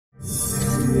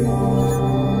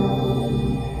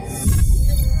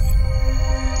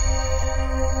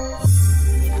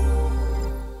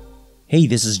Hey,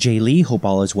 this is Jay Lee. Hope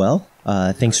all is well.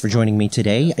 Thanks for joining me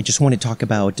today. I just want to talk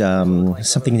about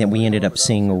something that we ended up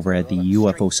seeing over at the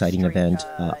UFO sighting event,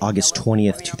 August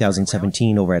 20th,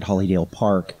 2017, over at Hollydale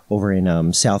Park, over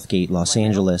in Southgate, Los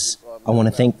Angeles. I want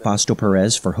to thank Fausto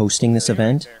Perez for hosting this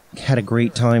event. Had a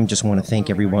great time. Just want to thank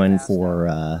everyone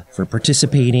for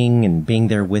participating and being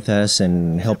there with us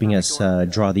and helping us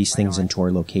draw these things into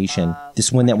our location.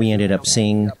 This one that we ended up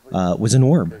seeing was an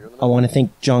orb. I want to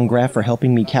thank John Graff for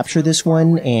helping me capture this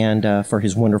one and for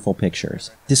his wonderful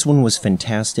pictures. This one was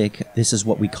fantastic. This is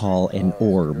what we call an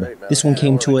orb. This one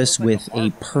came to us with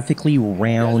a perfectly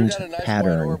round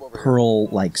pattern,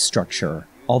 pearl-like structure.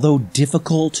 Although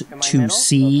difficult to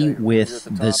see with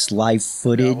this live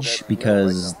footage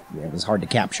because it was hard to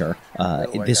capture,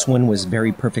 this one was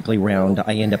very perfectly round.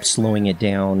 I end up slowing it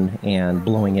down and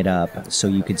blowing it up so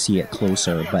you could see it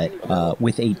closer. But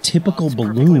with a typical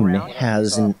balloon, it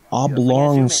has an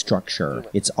oblong structure.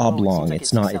 It's oblong.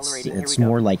 It's not. It's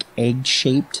more like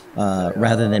egg-shaped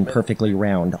rather than perfectly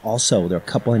round. Also, there are a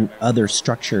couple of other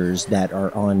structures that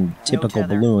are on typical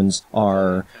balloons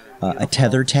are a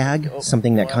tether tag,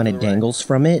 something that kind of dangles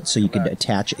from it, so you could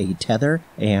attach a tether.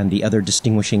 And the other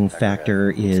distinguishing factor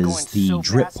is the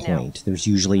drip point. There's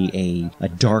usually a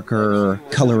darker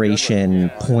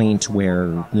coloration point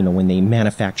where, you know, when they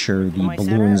manufacture the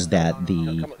balloons, that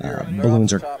the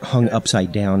balloons are hung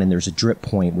upside down, and there's a drip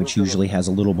point, which usually has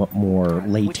a little bit more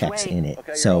latex in it.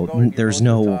 So there's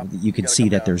no, you can see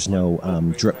that there's no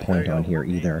drip point on here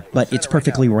either. But it's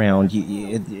perfectly round.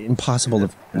 Impossible to,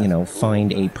 you know,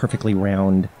 find a perfectly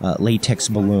round latex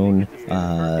balloon,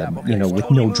 you know,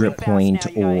 with no drip point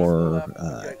or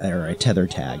a tether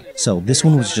tag. So this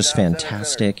one was just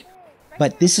fantastic.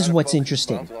 But this is what's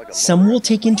interesting. Some will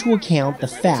take into account the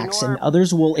facts and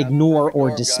others will ignore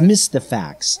or dismiss the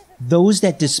facts. Those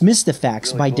that dismiss the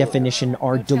facts, by definition,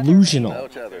 are delusional.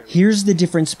 Here's the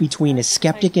difference between a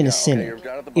skeptic and a cynic.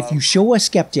 If you show a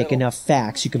skeptic enough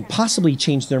facts, you can possibly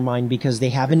change their mind because they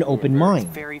have an open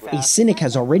mind. A cynic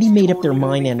has already made up their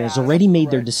mind and has already made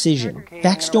their decision.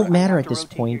 Facts don't matter at this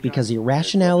point because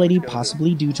irrationality,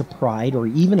 possibly due to pride or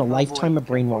even a lifetime of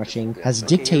brainwashing, has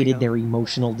dictated their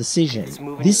emotional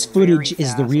decision. This footage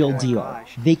is the real deal.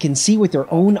 They can see with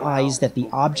their own eyes that the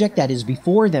object that is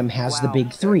before them has the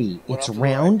big three. It's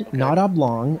round, not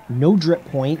oblong, no drip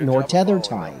point, nor tether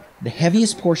tie. The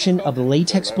heaviest portion of the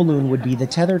latex balloon would be the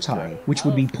tether tie, which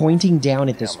would be pointing down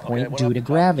at this point due to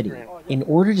gravity. In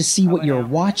order to see what you're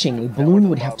watching, a balloon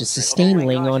would have to sustain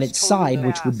laying on its side,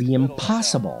 which would be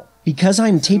impossible. Because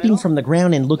I'm taping from the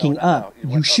ground and looking up,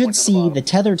 you should see the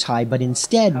tether tie, but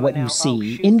instead what you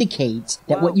see indicates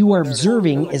that what you are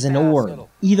observing is an orb,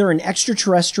 either an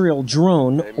extraterrestrial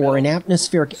drone or an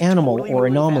atmospheric animal or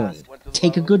anomaly.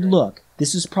 Take a good look.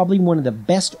 This is probably one of the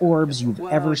best orbs you've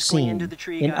ever seen.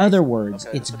 In other words,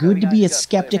 it's good to be a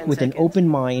skeptic with an open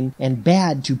mind and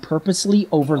bad to purposely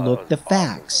overlook the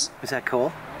facts. Is that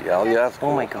cool? Yeah.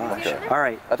 Oh my gosh. Okay. All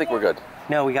right. I think we're good.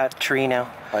 No, we got a tree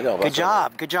now. I know. Good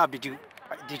job. Good job. Did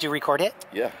you record it?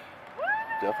 Yeah,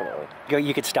 definitely.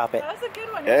 You could stop it. That was a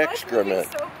good one. Excrement.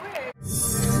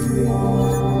 So quick.